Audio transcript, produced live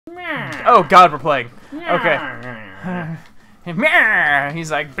Oh God, we're playing. Okay.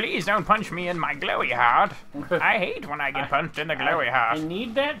 He's like, please don't punch me in my glowy heart. I hate when I get punched in the glowy heart. I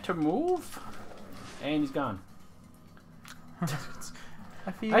need that to move. And he's gone.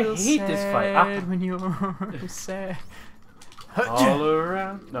 I hate this fight. when you're sad. All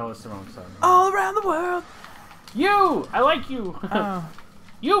around. No, it's the wrong song. All around the world. You! I like you. Oh.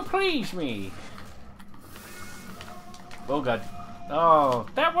 You please me. Oh God. Oh,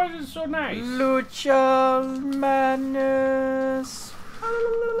 that wasn't so nice. Lucha madness.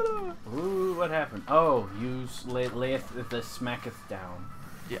 Ooh, what happened? Oh, you layeth the smacketh down.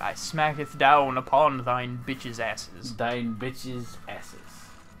 Yeah, I smacketh down upon thine bitches' asses. Thine bitches' asses.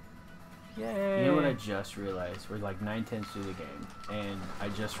 Yay. You know what I just realized? We're like 9/10 through the game, and I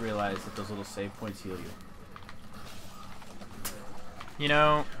just realized that those little save points heal you. You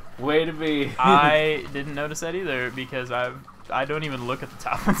know, way to be. I didn't notice that either because I don't even look at the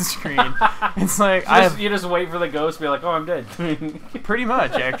top of the screen. It's like you just wait for the ghost to be like, oh, I'm dead. Pretty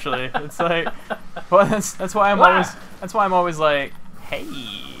much, actually. It's like, well, that's why I'm always like, hey,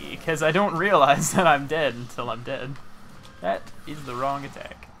 because I don't realize that I'm dead until I'm dead. That is the wrong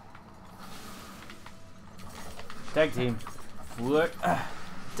attack. Tag team. What?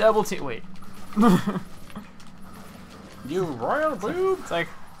 Double team. Wait. You royal boob. It's like,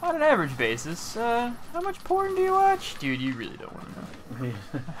 on an average basis, how much porn do you watch? Dude, you really don't want to know.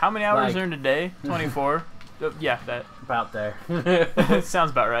 How many hours are in a day? 24. Yeah, that. About there.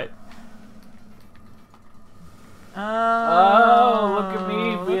 Sounds about right. Oh, look at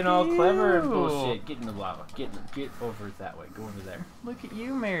me being all clever and bullshit. Get in the lava. Get over that way. Go over there. Look at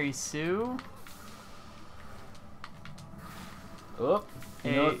you, Mary Sue. Oh,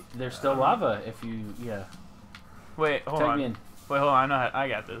 you know, there's still lava if you, yeah. Wait, hold on. Me in. Wait, hold on. I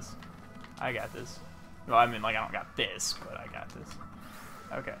got this. I got this. Well, I mean, like, I don't got this, but I got this.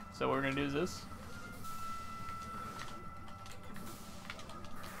 Okay, so what we're gonna do is this.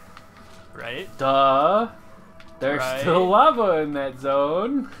 Right? Duh. There's still lava in that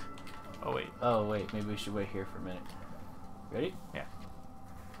zone. Oh, wait. Oh, wait. Maybe we should wait here for a minute. Ready? Yeah.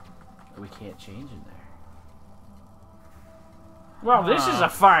 We can't change in there. Well, this is a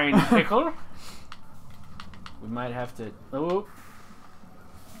fine pickle. We might have to... Oh.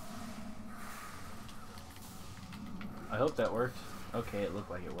 I hope that worked. Okay, it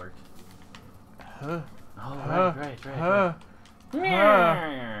looked like it worked. Oh, right.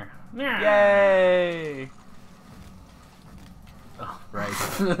 Yay! Oh,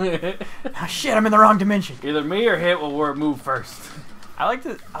 right. Oh, shit, I'm in the wrong dimension. Either me or Hit will move first. I like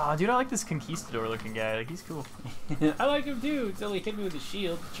this. Oh, dude, I like this conquistador looking guy. Like, he's cool. I like him too until he hit me with a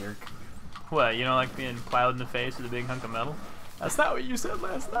shield, jerk. What, you don't like being plowed in the face with a big hunk of metal? That's not what you said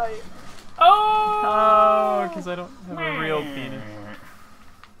last night. Oh! Because I don't have a real penis.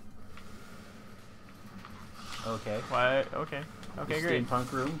 Okay. Why? Okay. Okay, great.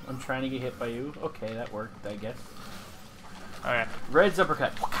 Steampunk room. I'm trying to get hit by you. Okay, that worked, I guess. Alright. Red's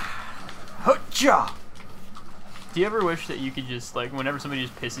uppercut. Hutcha! Do you ever wish that you could just, like, whenever somebody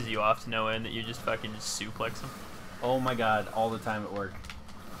just pisses you off to no end, that you just fucking just suplex them? Oh my god, all the time at work.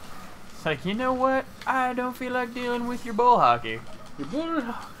 It's like, you know what? I don't feel like dealing with your bull hockey. Your bull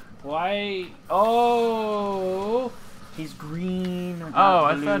hockey? Why? Oh, he's green. Oh,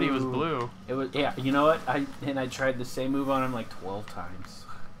 I thought he was blue. It was, yeah, you know what? I tried the same move on him like 12 times.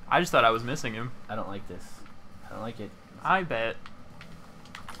 I just thought I was missing him. I don't like this. I don't like it. I bet.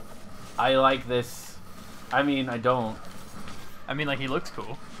 I like this. I mean, I don't. I mean, like, he looks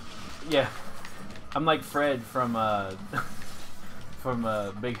cool. Yeah. I'm like Fred from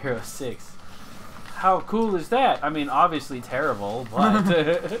Big Hero 6. How cool is that? I mean, obviously terrible,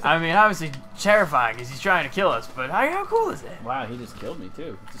 but... I mean, obviously terrifying because he's trying to kill us, but how cool is that? Wow, he just killed me,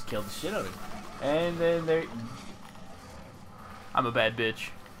 too. Just killed the shit out of me. And then there... I'm a bad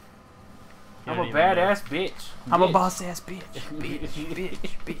bitch. I'm a badass bitch. I'm a boss-ass bitch.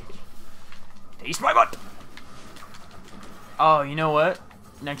 bitch. Taste my butt! Oh, you know what?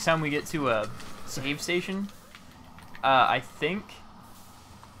 Next time we get to a save station, I think...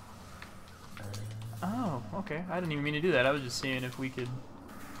 Oh, okay. I didn't even mean to do that. I was just seeing if we could...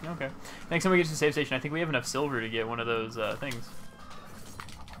 Okay. Next time we get to the save station, I think we have enough silver to get one of those things.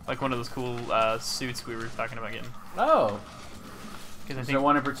 Like one of those cool suits we were talking about getting. Oh. Is there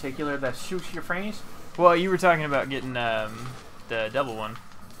one in particular that shoots your face? Well, you were talking about getting the devil one.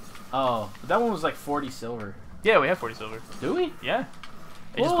 Oh, but that one was like 40 silver. Yeah, we have 40 silver. Do we? Yeah.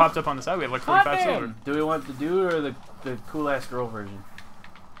 It just popped up on the side. We have like 45 silver. Do we want the dude or the cool-ass girl version?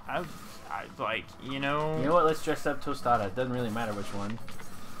 I like, you know... You know what? Let's dress up Tostada. It doesn't really matter which one.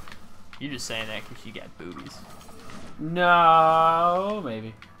 You're just saying that because you got boobies. No,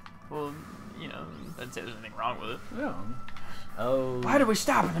 maybe. Well, you know, I'd say there's anything wrong with it. Yeah. Oh. Why did we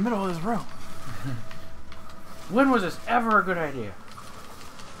stop in the middle of this room? When was this ever a good idea?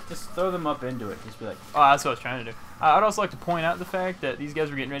 Just throw them up into it. Just be like, Oh, that's what I was trying to do. I'd also like to point out the fact that these guys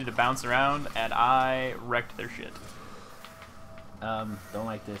were getting ready to bounce around, and I wrecked their shit. don't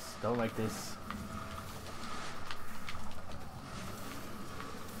like this. Don't like this.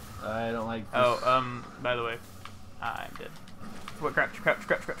 I don't like this. Oh, by the way, I'm dead. What, crouch.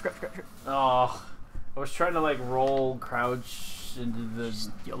 Oh, I was trying to like roll, crouch into the.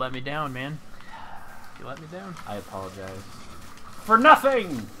 You let me down, man. You let me down. I apologize. For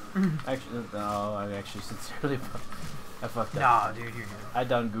nothing! Actually, no, I actually sincerely I fucked up. Nah, dude, you're good. I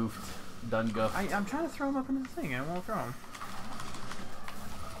done goofed. Done goofed. I'm trying to throw him up into the thing, and I won't throw him.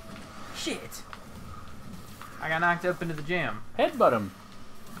 Shit! I got knocked up into the jam. Headbutt him.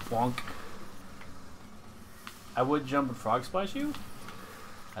 Bonk. I would jump and frog splash you.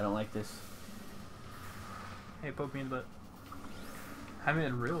 I don't like this. Hey, poke me in the butt. I'm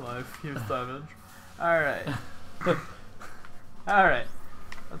in real life, you savage. Alright. Alright.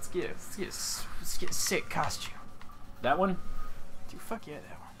 Let's get a sick costume. That one? Dude, fuck yeah,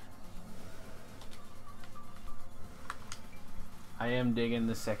 that one. I am digging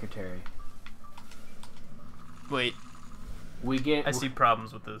the secretary. Wait, We get. I see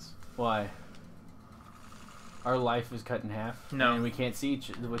problems with this. Why? Our life is cut in half. No. And we can't see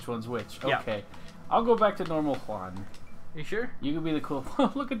which one's which. Yeah. Okay. I'll go back to normal Juan. You sure? You can be the cool.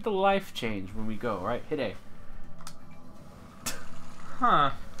 Look at the life change when we go. Right? Hit A.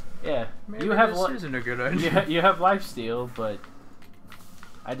 Huh. Yeah. Maybe you have this isn't a good idea. you have life steal, but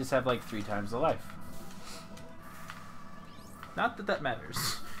I just have like 3 times the life. Not that that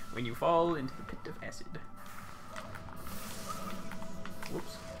matters. When you fall into the pit of acid.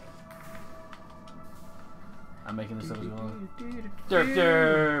 Whoops. I'm making this up as well.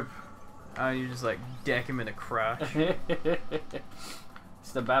 Derp derp. You just like deck him in the crotch.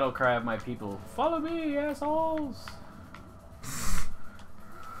 It's the battle cry of my people. Follow me, assholes.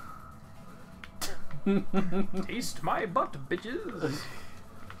 Taste my butt, bitches.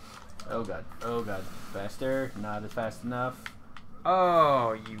 Oh god. Oh god. Faster. Not as fast enough.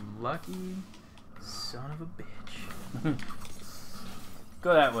 Oh, you lucky son of a bitch.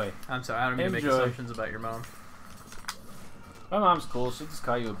 Go that way. I'm sorry, I don't mean to make Enjoy. assumptions about your mom. My mom's cool. She'll just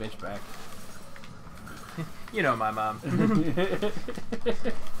call you a bitch back. You know my mom. I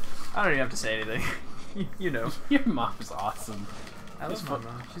don't even have to say anything. You know. Your mom's awesome. I love my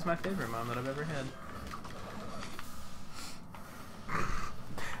mom. She's my favorite mom that I've ever had.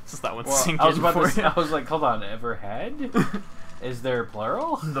 Just that one sink I was in about for to say, you. I was like, hold on, ever had? Is there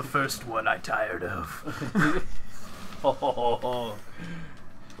plural? The first one I tired of. Oh,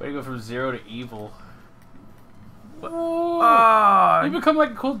 way to go from 0 to evil. Oh, You become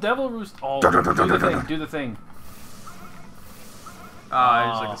like a cool devil roost. Oh, do the thing. Do the thing. Oh, I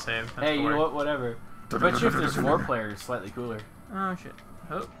just look the same. That's Hey, you boring. know what? Whatever. I bet you if there's 4 players, slightly cooler. Oh shit.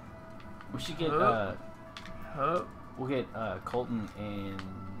 Oh, We should get oh. we'll get Colton and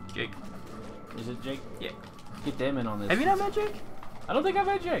Jake. is it Jake? Yeah. Get them in on this. Have you not met Jake? I don't think I've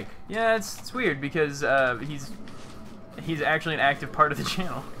met Jake. Yeah, it's weird because he's actually an active part of the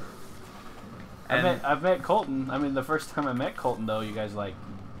channel. And I've met Colton. I mean, the first time I met Colton, though, you guys like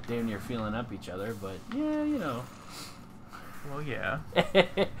damn near feeling up each other. But yeah, you know. well, yeah.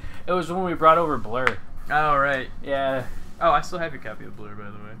 It was when we brought over Blur. Oh right. Yeah. Oh, I still have your copy of Blur, by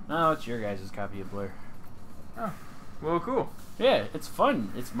the way. No, it's your guys' copy of Blur. Oh, well, cool. Yeah, it's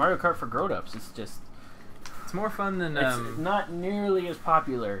fun. It's Mario Kart for grown-ups. It's just It's more fun than it's not nearly as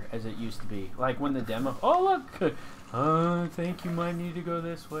popular as it used to be. Like when the demo. Oh look. I think you might need to go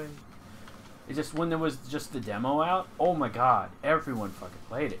this way. It's just when there was just the demo out. Oh my god, everyone fucking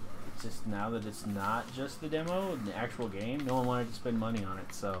played it. It's just now that it's not just the demo, the actual game, no one wanted to spend money on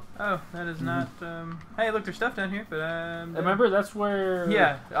it. So. Oh, that is not. Hey, look, there's stuff down here, but Remember, that's where.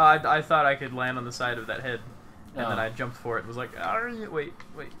 Yeah, I thought I could land on the side of that head, and then Oh. I jumped for it. And was like, wait.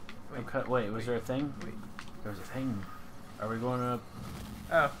 Okay, wait, was there a thing? Wait. There was a thing. Are we going up?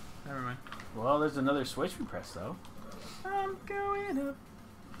 Oh, never mind. Well, there's another switch we press though. I'm going up.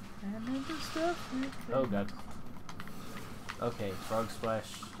 And then the stuff with Oh god. Okay, frog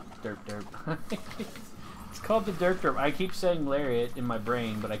splash, derp derp. It's called the derp derp. I keep saying lariat in my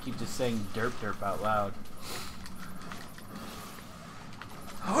brain, but I keep just saying derp derp out loud.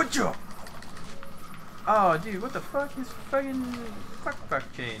 Hojo! Oh, dude, what the fuck? His fucking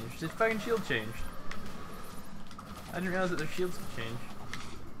fuck changed. His fucking shield changed. I didn't realize that their shields could change.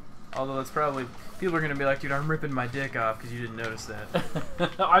 Although that's probably... People are going to be like, dude, I'm ripping my dick off because you didn't notice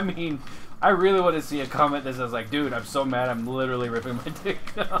that. I mean, I really want to see a comment that says, like, dude, I'm so mad I'm literally ripping my dick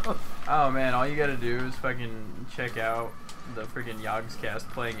off. Oh, man, all you got to do is fucking check out the freaking Yogscast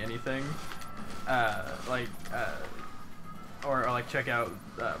playing anything. Or like, check out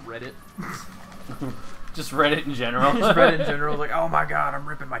Reddit. Just Reddit in general. Just Reddit in general. Like, oh my god, I'm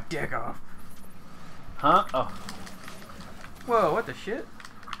ripping my dick off. Huh? Oh. Whoa, what the shit?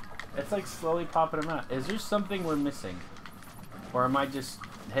 It's like slowly popping them out. Is there something we're missing? Or am I just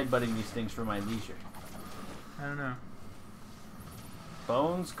headbutting these things for my leisure? I don't know.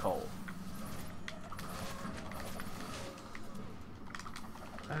 Bones coal.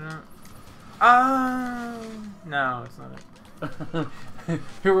 I don't... no, it's not it.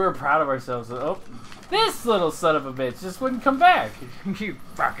 We were proud of ourselves. Oh, this little son of a bitch just wouldn't come back. You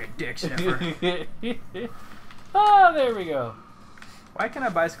fucking dick sniffer. Oh, there we go. Why can I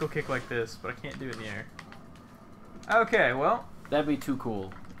bicycle kick like this, but I can't do it in the air? Okay, well... That'd be too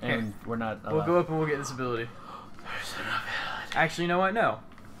cool. And we're not allowed. We'll go up and we'll get this ability. There's an ability. Actually, you know what? No.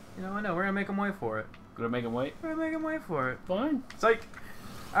 You know what? No, we're gonna make them wait for it. Gonna make him wait? We're gonna make them wait for it. Fine. It's like...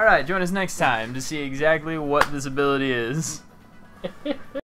 Alright, join us next time to see exactly what this ability is.